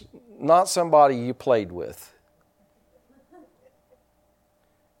was not somebody you played with,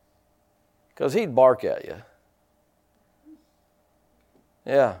 because he'd bark at you.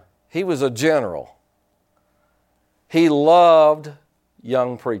 Yeah, he was a general. He loved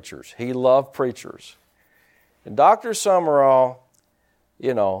young preachers. He loved preachers. And Dr. Sumrall,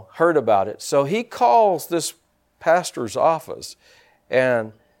 heard about it. So he calls this pastor's office,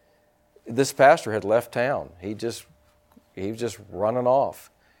 And this pastor had left town. He was just running off.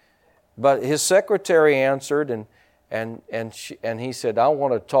 But his secretary answered, and he said, I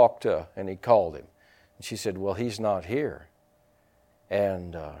want to talk to, and he called him. And she said, well, he's not here.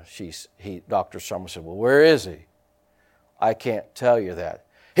 And Dr. Summerall said, well, where is he? I can't tell you that.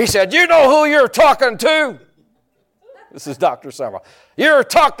 He said, you know who you're talking to? This is Dr. Summerall. You're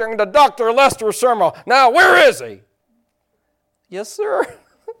talking to Dr. Lester Summerall. Now, where is he? Yes, sir.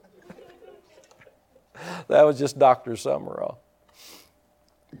 That was just Dr. Summerall.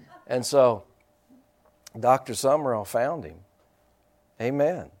 And so, Dr. Summerall found him.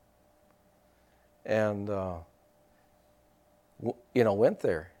 Amen. And, went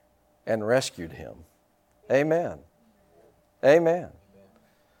there and rescued him. Amen. Amen.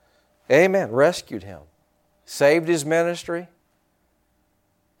 Amen. Rescued him. Saved his ministry.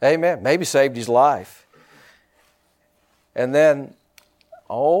 Amen. Maybe saved his life. And then,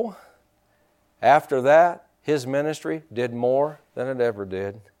 after that, his ministry did more than it ever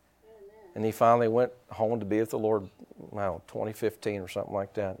did. And he finally went home to be with the Lord, 2015 or something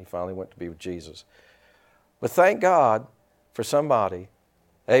like that. He finally went to be with Jesus. But thank God for somebody,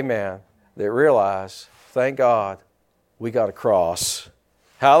 amen, that realized, thank God, we got a cross.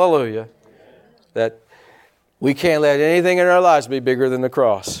 Hallelujah. That we can't let anything in our lives be bigger than the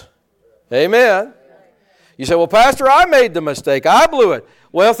cross. Amen. You say, well, Pastor, I made the mistake. I blew it.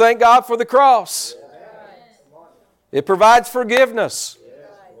 Well, thank God for the cross. It provides forgiveness.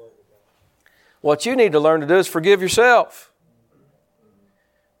 What you need to learn to do is forgive yourself.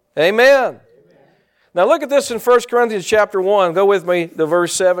 Amen. Now look at this in 1 Corinthians chapter 1. Go with me to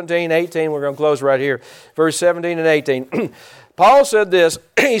verse 17, 18. We're going to close right here. Verse 17 and 18. Paul said this.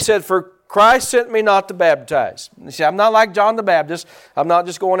 He said, for Christ sent me not to baptize. You see, I'm not like John the Baptist. I'm not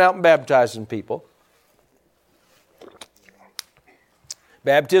just going out and baptizing people.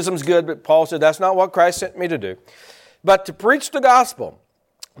 Baptism's good, but Paul said that's not what Christ sent me to do. But to preach the gospel,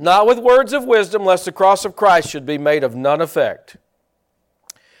 not with words of wisdom, lest the cross of Christ should be made of none effect.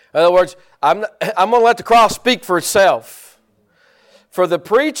 In other words, I'm going to let the cross speak for itself. For the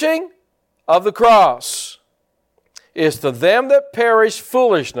preaching of the cross is to them that perish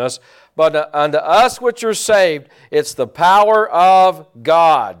foolishness, but unto us which are saved, it's the power of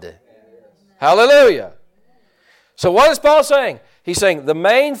God. Hallelujah. So what is Paul saying? He's saying the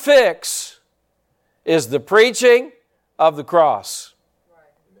main fix is the preaching of the cross.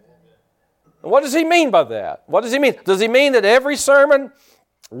 And what does he mean by that? What does he mean? Does he mean that every sermon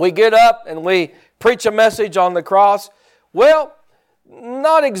we get up and we preach a message on the cross? Well,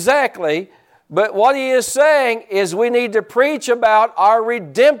 not exactly. But what he is saying is we need to preach about our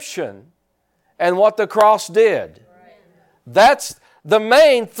redemption and what the cross did. That's the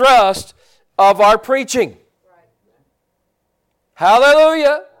main thrust of our preaching.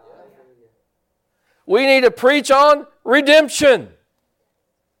 Hallelujah. We need to preach on redemption.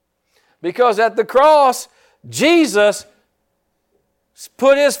 Because at the cross, Jesus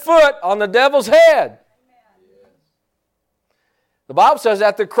put His foot on the devil's head. The Bible says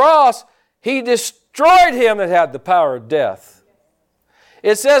at the cross, He destroyed him that had the power of death.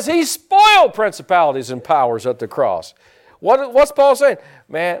 It says He spoiled principalities and powers at the cross. What's Paul saying?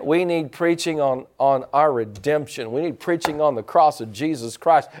 Man, we need preaching on our redemption. We need preaching on the cross of Jesus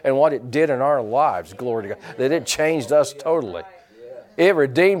Christ and what it did in our lives. Glory to God. That it changed us totally. It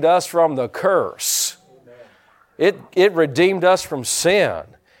redeemed us from the curse. It redeemed us from sin.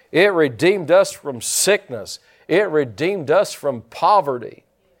 It redeemed us from sickness. It redeemed us from poverty.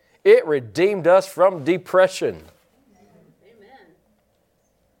 It redeemed us from depression.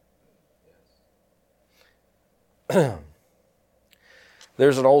 Amen.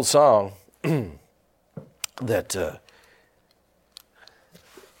 There's an old song that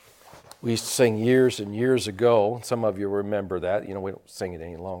we used to sing years and years ago. Some of you remember that. You know, we don't sing it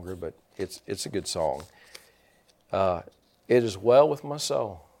any longer, but it's a good song. It is well with my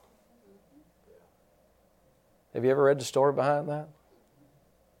soul. Have you ever read the story behind that?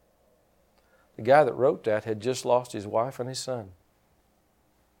 The guy that wrote that had just lost his wife and his son.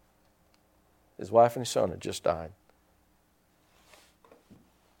 His wife and his son had just died.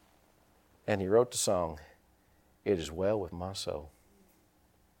 And he wrote the song, "It is well with my soul.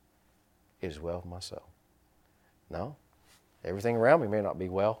 It is well with my soul." No, everything around me may not be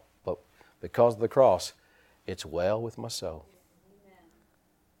well, but because of the cross, it's well with my soul.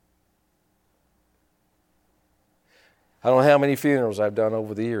 I don't know how many funerals I've done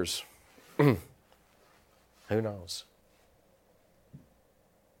over the years. Who knows?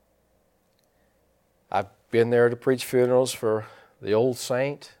 I've been there to preach funerals for the old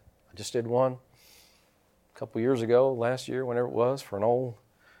saint. I just did one a couple years ago, last year, whenever it was, for an old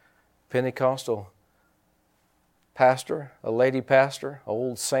Pentecostal pastor, a lady pastor,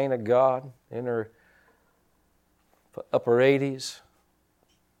 old saint of God in her upper 80s.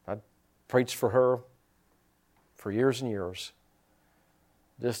 I preached for her for years and years.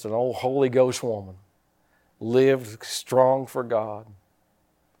 Just an old Holy Ghost woman. Lived strong for God.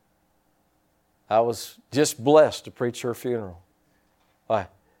 I was just blessed to preach her funeral. Why?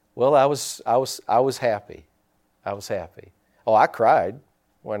 Well, I was happy. I was happy. Oh, I cried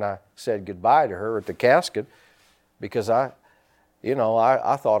when I said goodbye to her at the casket because I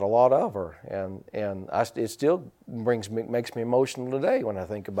thought a lot of her, and it still makes me emotional today when I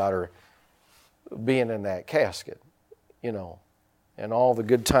think about her being in that casket, and all the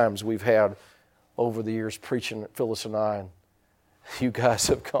good times we've had over the years preaching, Phyllis and I, and you guys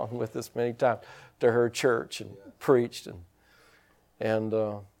have gone with us many times to her church and preached, and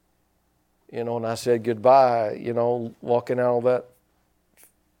when I said goodbye, walking out of that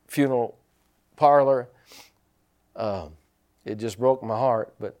funeral parlor, it just broke my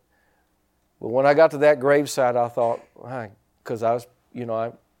heart. But when I got to that graveside, I thought, because I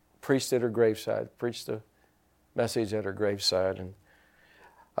preached at her graveside, preached the message at her graveside, and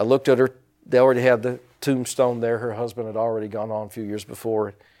I looked at her. They already had the tombstone there. Her husband had already gone on a few years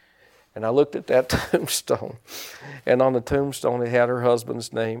before. And I looked at that tombstone. And on the tombstone, it had her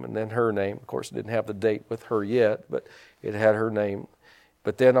husband's name and then her name. Of course, it didn't have the date with her yet, but it had her name.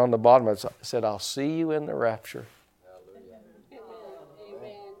 But then on the bottom, it said, I'll see you in the rapture.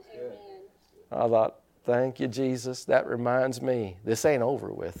 Amen. I thought, thank you, Jesus. That reminds me, this ain't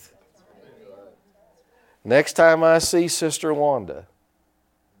over with. Next time I see Sister Wanda,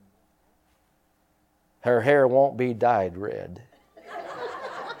 her hair won't be dyed red.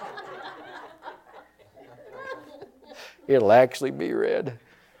 It'll actually be red.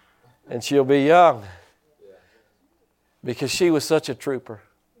 And she'll be young. Because she was such a trooper.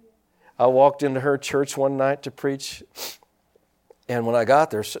 I walked into her church one night to preach. And when I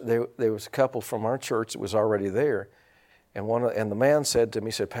got there was a couple from our church that was already there. And the man said to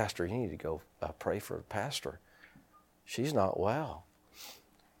me, Pastor, you need to go pray for the pastor. She's not well.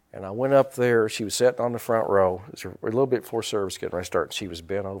 And I went up there. She was sitting on the front row. It was a little bit before service getting ready to start. She was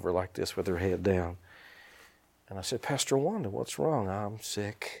bent over like this with her head down. And I said, Pastor Wanda, what's wrong? I'm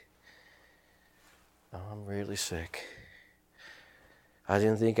sick. I'm really sick. I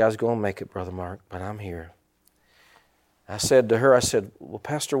didn't think I was going to make it, Brother Mark, but I'm here. I said to her, well,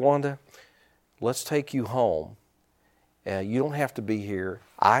 Pastor Wanda, let's take you home. You don't have to be here.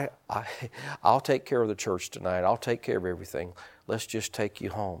 I'll take care of the church tonight. I'll take care of everything. Let's just take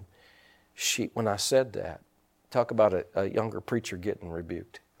you home. When I said that, talk about a younger preacher getting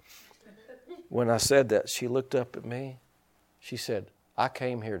rebuked. When I said that, she looked up at me. She said, I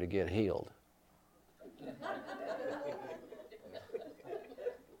came here to get healed.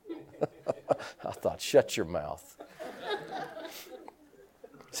 I thought, shut your mouth.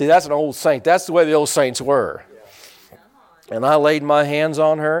 See, that's an old saint. That's the way the old saints were. And I laid my hands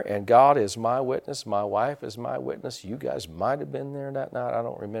on her, and God is my witness. My wife is my witness. You guys might have been there that night. I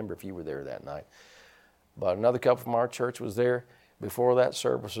don't remember if you were there that night. But another couple from our church was there. Before that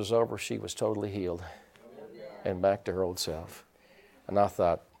service was over, she was totally healed and back to her old self. And I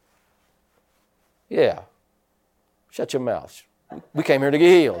thought, yeah, shut your mouth. We came here to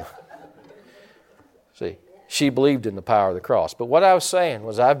get healed. See, she believed in the power of the cross. But what I was saying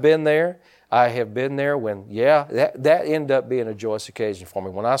was I've been there. I have been there when, that ended up being a joyous occasion for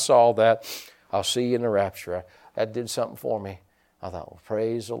me. When I saw that, I'll see you in the rapture, that did something for me. I thought, well,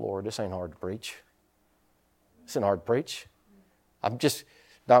 praise the Lord. This ain't hard to preach. This ain't hard to preach. I'm just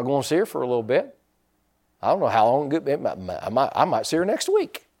not going to see her for a little bit. I don't know how long I might see her next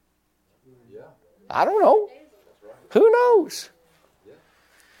week. I don't know. Who knows?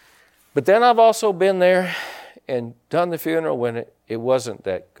 But then I've also been there and done the funeral when it wasn't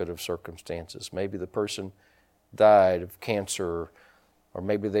that good of circumstances. Maybe the person died of cancer, or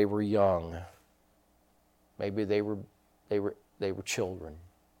maybe they were young. Maybe they were children.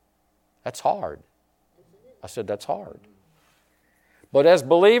 That's hard. I said, that's hard. But as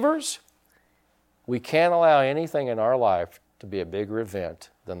believers, we can't allow anything in our life to be a bigger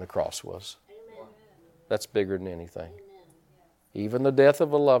event than the cross was. Amen. That's bigger than anything. Amen. Even the death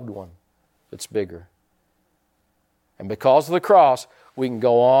of a loved one, it's bigger. And because of the cross, we can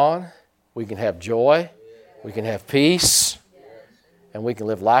go on, we can have joy, we can have peace, and we can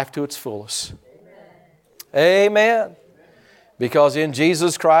live life to its fullest. Amen. Because in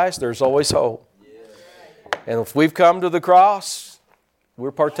Jesus Christ, there's always hope. And if we've come to the cross,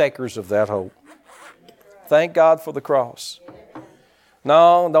 we're partakers of that hope. Thank God for the cross.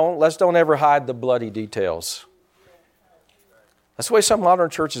 No, let's don't ever hide the bloody details. That's the way some modern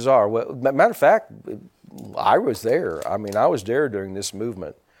churches are. Well, matter of fact, I was there. I mean, I was there during this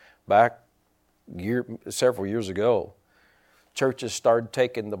movement back several years ago. Churches started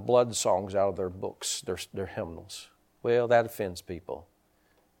taking the blood songs out of their books, their hymnals. Well, that offends people.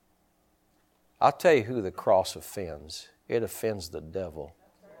 I'll tell you who the cross offends. It offends the devil.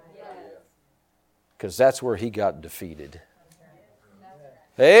 Because that's where he got defeated.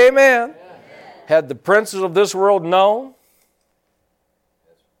 Amen. Had the princes of this world known,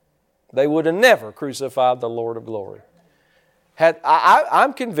 they would have never crucified the Lord of glory.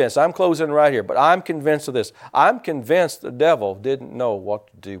 I'm convinced, I'm closing right here, but I'm convinced of this. I'm convinced the devil didn't know what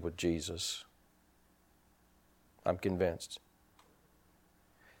to do with Jesus. I'm convinced.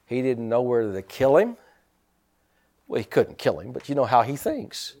 He didn't know whether to kill him. Well, he couldn't kill him, but you know how he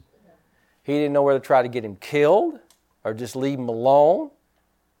thinks. He didn't know whether to try to get him killed or just leave him alone.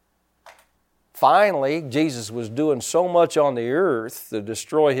 Finally, Jesus was doing so much on the earth to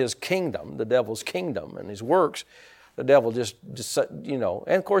destroy his kingdom, the devil's kingdom and his works. The devil just and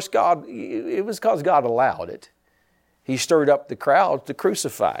of course God, it was because God allowed it. He stirred up the crowd to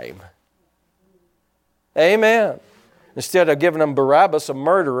crucify him. Amen. Instead of giving them Barabbas, a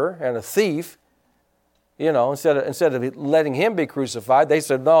murderer and a thief, instead of letting him be crucified, they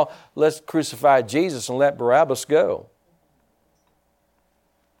said, no, let's crucify Jesus and let Barabbas go.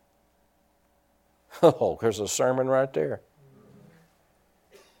 Oh, there's a sermon right there.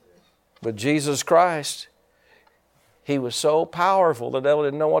 But Jesus Christ, he was so powerful, the devil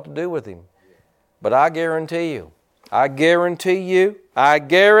didn't know what to do with him. But I guarantee you,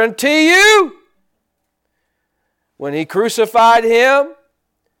 when he crucified him,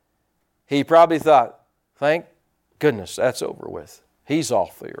 he probably thought, thank goodness that's over with. He's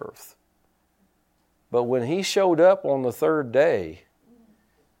off the earth. But when he showed up on the third day,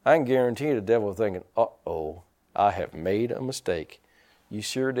 I can guarantee you the devil was thinking, uh-oh, I have made a mistake. You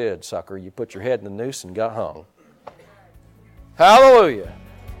sure did, sucker. You put your head in the noose and got hung. Hallelujah.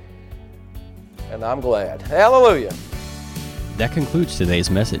 And I'm glad. Hallelujah. That concludes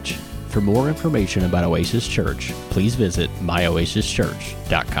today's message. For more information about Oasis Church, please visit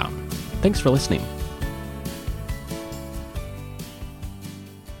myoasischurch.com. Thanks for listening.